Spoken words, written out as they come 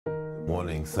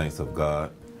Morning, saints of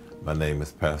God. My name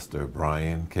is Pastor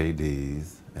Brian K.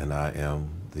 Dees, and I am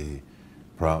the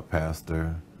proud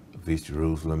pastor of East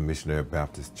Jerusalem Missionary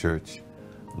Baptist Church,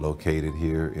 located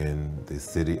here in the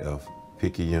city of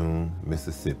Picayune,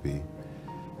 Mississippi.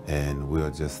 And we're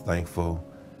just thankful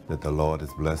that the Lord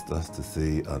has blessed us to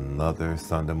see another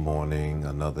Sunday morning,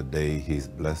 another day. He's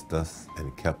blessed us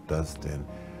and kept us, and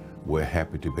we're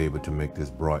happy to be able to make this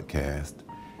broadcast.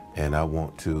 And I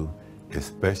want to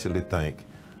especially thank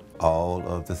all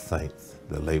of the saints,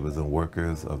 the laborers and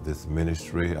workers of this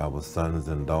ministry, our sons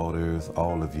and daughters,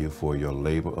 all of you for your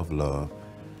labor of love.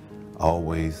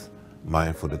 Always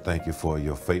mindful to thank you for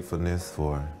your faithfulness,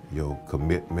 for your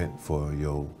commitment, for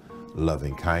your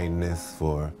loving kindness,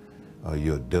 for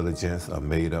your diligence, a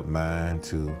made-up mind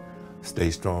to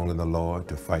stay strong in the Lord,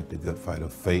 to fight the good fight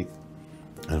of faith,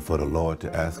 and for the Lord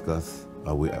to ask us,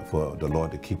 for the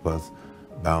Lord to keep us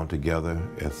bound together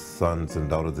as sons and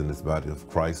daughters in this body of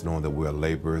Christ, knowing that we're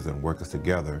laborers and workers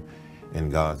together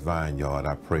in God's vineyard.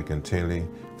 I pray continually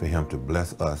for Him to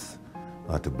bless us,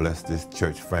 to bless this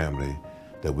church family,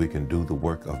 that we can do the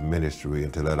work of ministry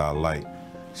and to let our light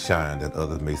shine, that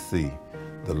others may see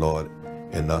the Lord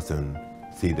in us and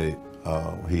see that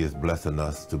He is blessing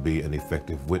us to be an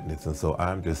effective witness. And so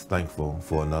I'm just thankful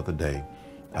for another day.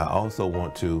 I also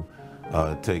want to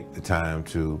take the time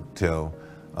to tell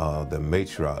the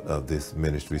matriarch of this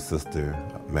ministry, Sister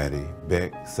Maddie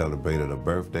Beck, celebrated a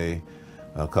birthday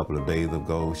a couple of days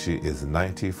ago. She is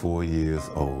 94 years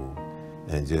old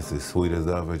and just as sweet as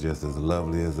ever, just as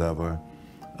lovely as ever,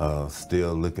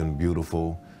 still looking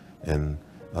beautiful. And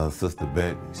Sister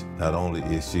Beck, not only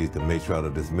is she the matriarch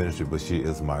of this ministry, but she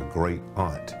is my great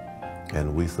aunt.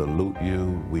 And we salute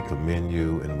you, we commend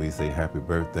you, and we say happy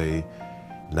birthday,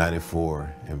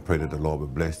 94, and pray that the Lord will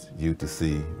bless you to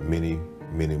see many,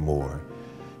 many more.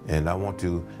 And I want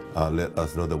to let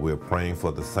us know that we're praying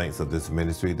for the saints of this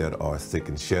ministry that are sick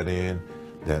and shut in,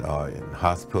 that are in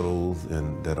hospitals,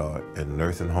 and that are in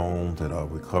nursing homes, that are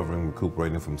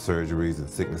recuperating from surgeries and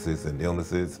sicknesses and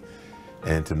illnesses.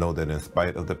 And to know that in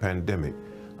spite of the pandemic,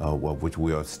 of which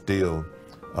we are still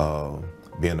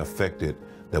being affected,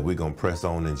 that we're going to press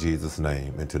on in Jesus'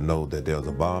 name, and to know that there's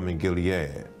a balm in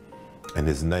Gilead, and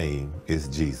His name is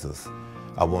Jesus.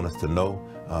 I want us to know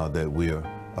that we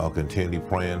are continually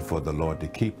praying for the Lord to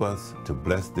keep us, to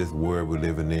bless this world we're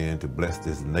living in, to bless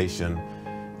this nation,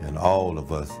 and all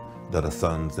of us that are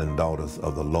sons and daughters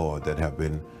of the Lord that have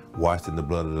been washed in the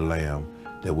blood of the Lamb,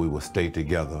 that we will stay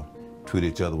together, treat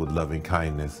each other with loving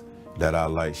kindness, let our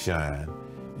light shine,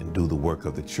 and do the work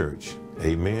of the church.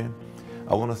 Amen.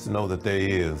 I want us to know that there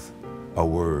is a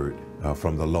word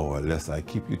from the Lord. Lest I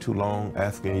keep you too long,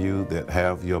 asking you that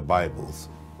have your Bibles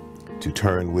to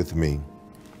turn with me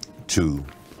to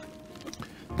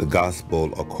the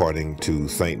Gospel according to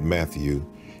St. Matthew,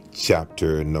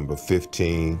 chapter number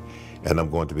 15, and I'm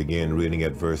going to begin reading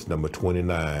at verse number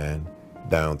 29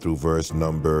 down through verse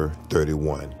number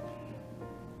 31.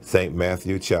 St.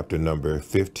 Matthew, chapter number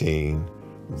 15,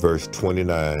 verse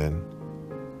 29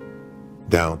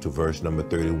 down to verse number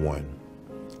 31.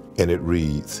 And it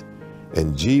reads,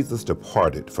 And Jesus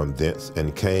departed from thence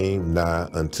and came nigh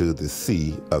unto the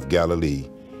Sea of Galilee,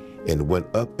 and went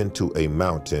up into a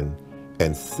mountain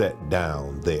and sat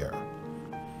down there.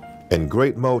 And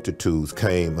great multitudes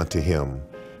came unto him,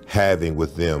 having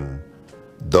with them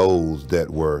those that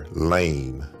were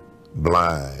lame,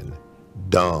 blind,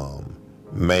 dumb,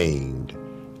 maimed,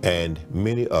 and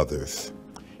many others,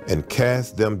 and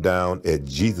cast them down at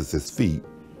Jesus' feet,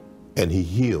 and he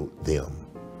healed them.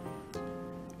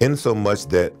 Insomuch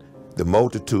that the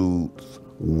multitudes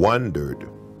wondered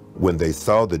when they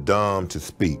saw the dumb to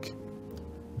speak,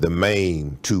 the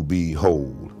maimed to be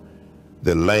whole,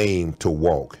 the lame to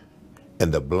walk,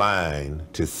 and the blind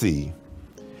to see,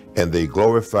 and they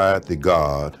glorified the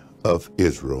God of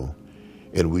Israel.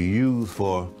 And we use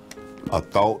for a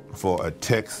thought, for a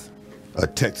text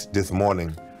this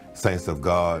morning, saints of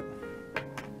God,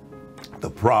 the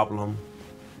problem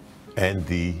and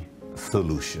the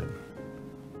solution.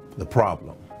 The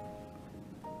problem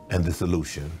and the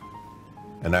solution.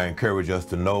 And I encourage us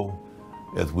to know,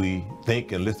 as we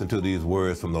think and listen to these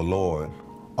words from the Lord,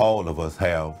 all of us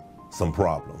have some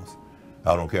problems.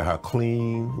 I don't care how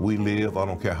clean we live. I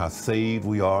don't care how saved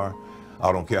we are.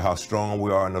 I don't care how strong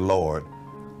we are in the Lord.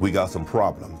 We got some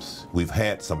problems. We've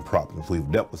had some problems. We've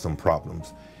dealt with some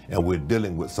problems. And we're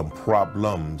dealing with some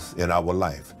problems in our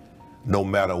life. No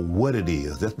matter what it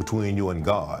is, that's between you and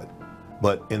God.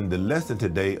 But in the lesson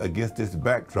today, against this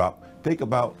backdrop, think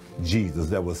about Jesus.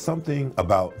 There was something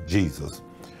about Jesus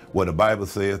where the Bible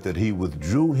says that he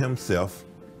withdrew himself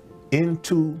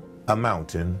into a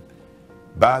mountain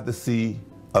by the Sea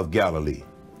of Galilee.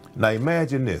 Now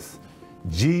imagine this.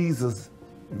 Jesus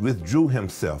withdrew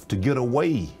himself to get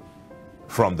away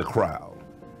from the crowd.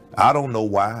 I don't know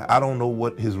why. I don't know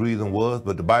what his reason was,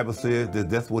 but the Bible says that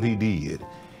that's what he did.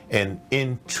 And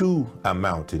into a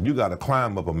mountain, you got to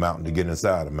climb up a mountain to get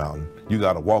inside a mountain. You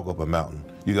got to walk up a mountain.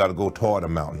 You got to go toward a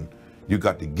mountain. You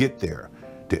got to get there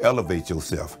to elevate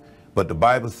yourself. But the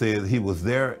Bible says he was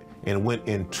there and went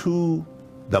into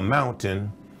the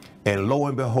mountain, and lo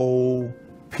and behold,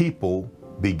 people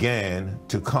began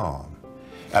to come.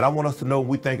 And I want us to know, when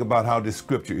we think about how this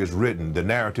scripture is written, the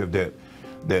narrative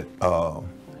that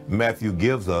Matthew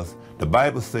gives us, the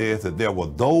Bible says that there were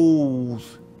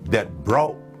those that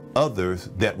brought others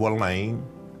that were lame,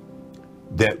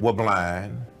 that were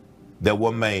blind, that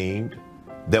were maimed,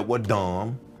 that were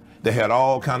dumb, that had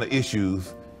all kind of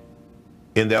issues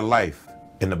in their life.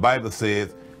 And the Bible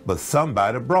says, but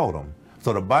somebody brought them.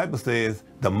 So the Bible says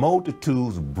the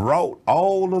multitudes brought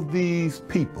all of these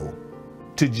people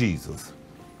to Jesus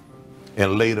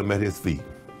and laid them at his feet.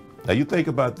 Now you think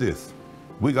about this.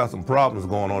 We got some problems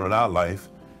going on in our life,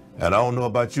 and I don't know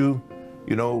about you,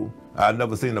 you know, I've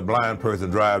never seen a blind person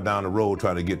drive down the road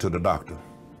trying to get to the doctor.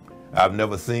 I've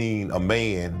never seen a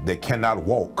man that cannot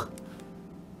walk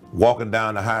walking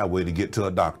down the highway to get to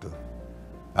a doctor.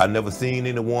 I've never seen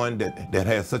anyone that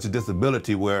has such a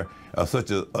disability where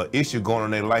such a issue going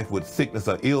on in their life with sickness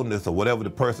or illness or whatever the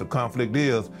personal conflict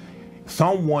is,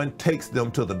 someone takes them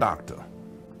to the doctor.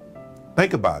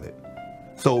 Think about it.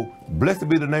 So blessed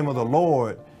be the name of the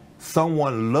Lord.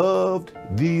 Someone loved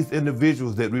these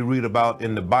individuals that we read about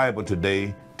in the Bible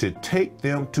today to take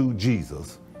them to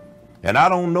Jesus. And I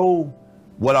don't know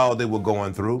what all they were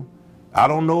going through. I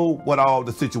don't know what all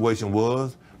the situation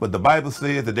was, but the Bible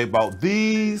says that they bought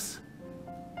these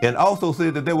and also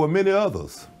said that there were many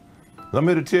others. I'm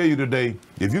here to tell you today,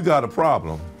 if you got a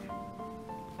problem,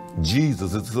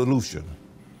 Jesus is the solution.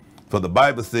 For the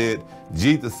Bible said,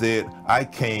 Jesus said, I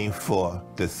came for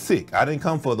the sick. I didn't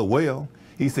come for the well.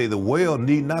 He said the well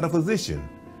need not a physician.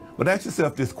 But ask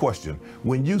yourself this question.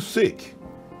 When you sick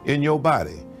in your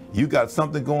body, you got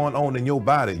something going on in your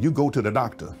body, you go to the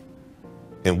doctor.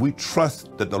 And we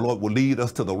trust that the Lord will lead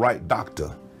us to the right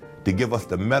doctor to give us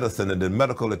the medicine and the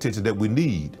medical attention that we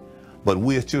need. But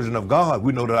we as children of God,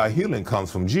 we know that our healing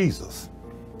comes from Jesus.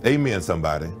 Amen,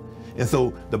 somebody. And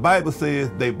so the Bible says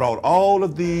they brought all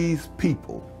of these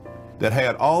people that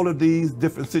had all of these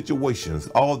different situations,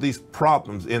 all these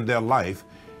problems in their life,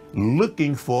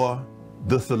 looking for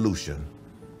the solution.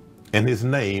 And his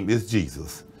name is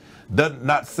Jesus. Does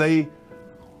not say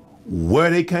where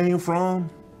they came from,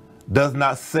 does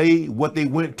not say what they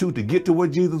went to get to where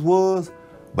Jesus was,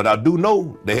 but I do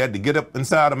know they had to get up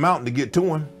inside a mountain to get to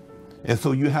him. And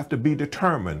so you have to be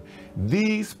determined.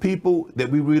 These people that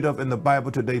we read of in the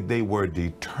Bible today, they were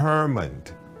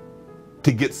determined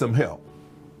to get some help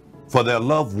for their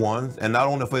loved ones, and not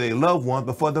only for their loved ones,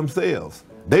 but for themselves.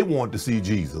 They wanted to see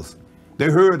Jesus. They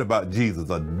heard about Jesus.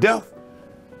 A deaf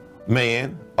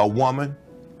man, a woman,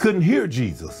 couldn't hear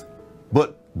Jesus.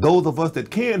 But those of us that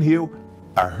can hear,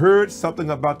 I heard something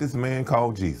about this man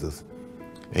called Jesus.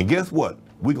 And guess what?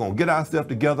 We're going to get ourselves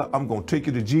together. I'm going to take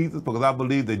you to Jesus because I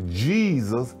believe that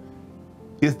Jesus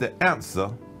is the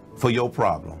answer for your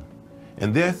problem.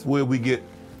 And that's where we get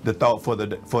the thought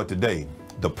for today,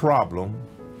 the problem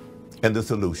and the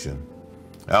solution.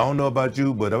 I don't know about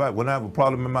you, but when I have a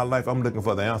problem in my life, I'm looking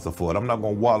for the answer for it. I'm not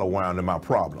going to wallow around in my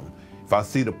problem. If I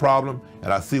see the problem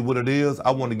and I see what it is,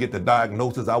 I want to get the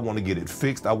diagnosis. I want to get it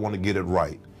fixed. I want to get it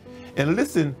right. And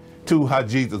listen to how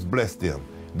Jesus blessed them.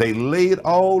 They laid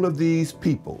all of these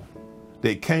people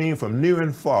that came from near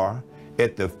and far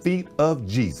at the feet of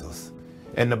Jesus.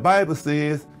 And the Bible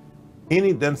says,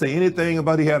 doesn't say anything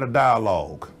about he had a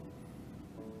dialogue.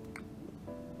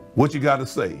 What you got to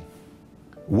say?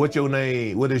 What's your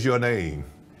name? What is your name?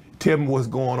 Tell me what's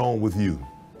going on with you.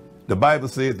 The Bible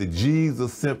says that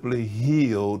Jesus simply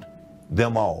healed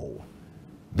them all.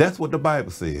 That's what the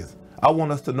Bible says. I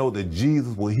want us to know that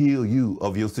Jesus will heal you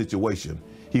of your situation.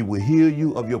 He will heal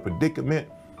you of your predicament,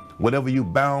 whatever you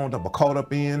bound up or caught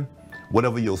up in,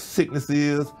 whatever your sickness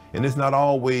is. And it's not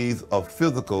always a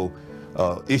physical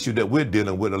issue that we're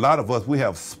dealing with. A lot of us, we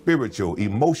have spiritual,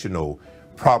 emotional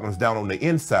problems down on the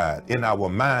inside, in our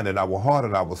mind, in our heart,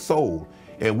 and our soul.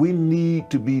 And we need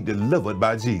to be delivered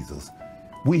by Jesus.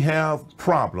 We have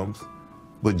problems,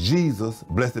 but Jesus,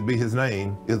 blessed be his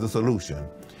name, is the solution.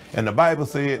 And the Bible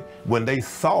said when they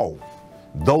saw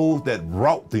those that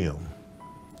brought them,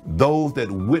 those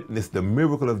that witnessed the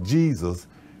miracle of Jesus,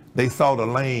 they saw the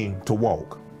lame to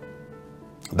walk,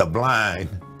 the blind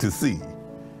to see,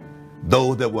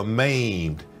 those that were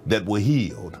maimed that were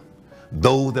healed,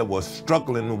 those that were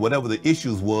struggling, whatever the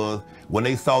issues was, when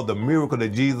they saw the miracle that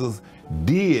Jesus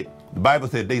did, the Bible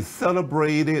said they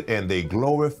celebrated and they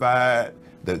glorified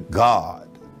the God,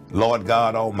 Lord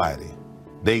God Almighty.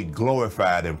 They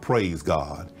glorified and praised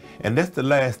God. And that's the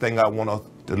last thing I want us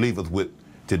to leave us with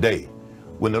today.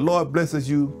 When the Lord blesses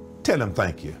you, tell him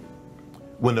thank you.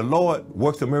 When the Lord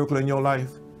works a miracle in your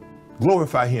life,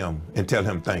 glorify him and tell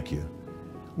him thank you.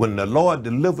 When the Lord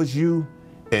delivers you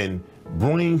and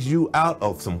brings you out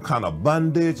of some kind of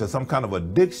bondage or some kind of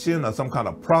addiction or some kind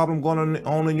of problem going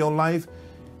on in your life,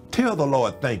 tell the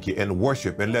Lord thank you and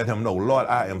worship and let him know, Lord,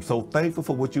 I am so thankful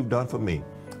for what you've done for me.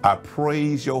 I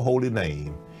praise your holy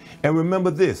name. And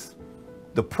remember this,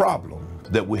 the problem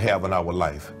that we have in our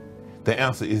life, the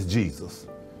answer is Jesus.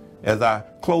 As I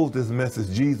close this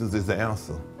message, Jesus is the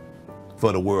answer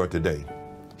for the world today.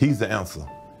 He's the answer.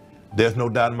 There's no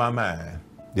doubt in my mind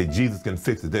that Jesus can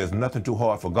fix it. There's nothing too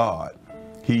hard for God.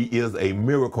 He is a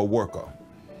miracle worker.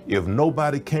 If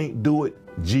nobody can't do it,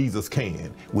 Jesus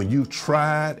can. When you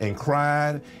tried and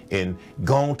cried and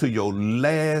gone to your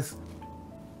last,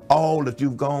 all that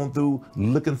you've gone through,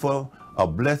 looking for a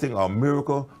blessing or a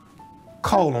miracle,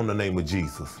 call on the name of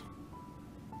Jesus.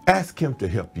 Ask him to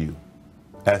help you.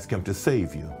 Ask him to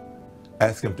save you.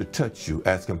 Ask him to touch you.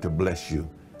 Ask him to bless you.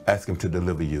 Ask him to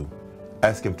deliver you.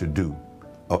 Ask him to do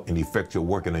an effectual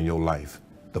working in your life.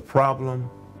 The problem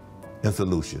and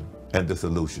solution and the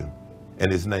solution.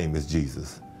 And his name is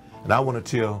Jesus. And I want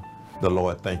to tell the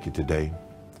Lord thank you today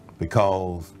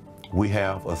because we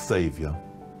have a Savior.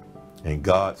 And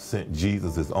God sent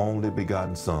Jesus, his only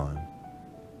begotten Son,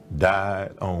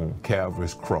 died on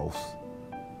Calvary's cross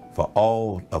for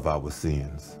all of our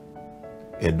sins.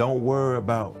 And don't worry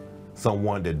about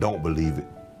someone that don't believe it.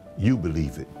 You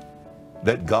believe it.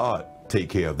 Let God take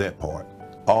care of that part.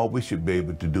 All we should be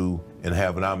able to do and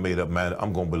have in our made up mind,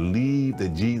 I'm going to believe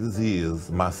that Jesus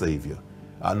is my Savior.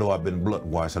 I know I've been blood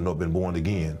washed. I know I've been born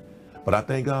again. But I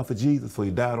thank God for Jesus, for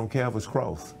he died on Calvary's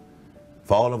cross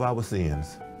for all of our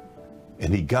sins.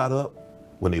 And he got up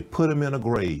when they put him in a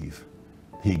grave.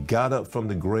 He got up from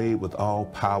the grave with all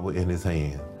power in his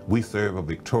hand. We serve a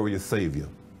victorious Savior.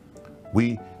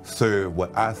 We serve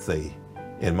what I say,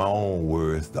 in my own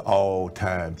words, the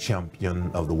all-time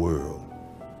champion of the world.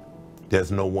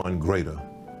 There's no one greater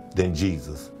than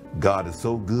Jesus. God is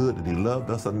so good that he loved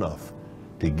us enough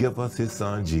to give us his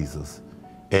son, Jesus.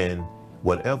 And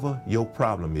whatever your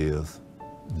problem is,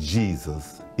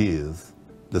 Jesus is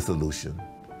the solution.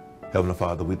 Heavenly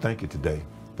Father, we thank you today.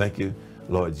 Thank you,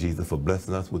 Lord Jesus, for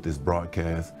blessing us with this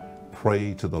broadcast.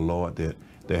 Pray to the Lord that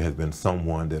there has been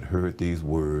someone that heard these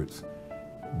words.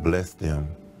 Bless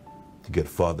them to get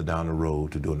farther down the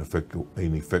road to do an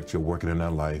effectual working in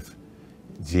their life.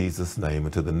 In Jesus' name,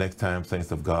 until the next time,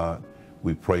 saints of God,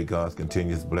 we pray God's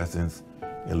continuous blessings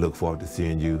and look forward to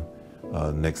seeing you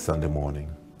next Sunday morning.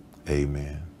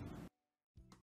 Amen.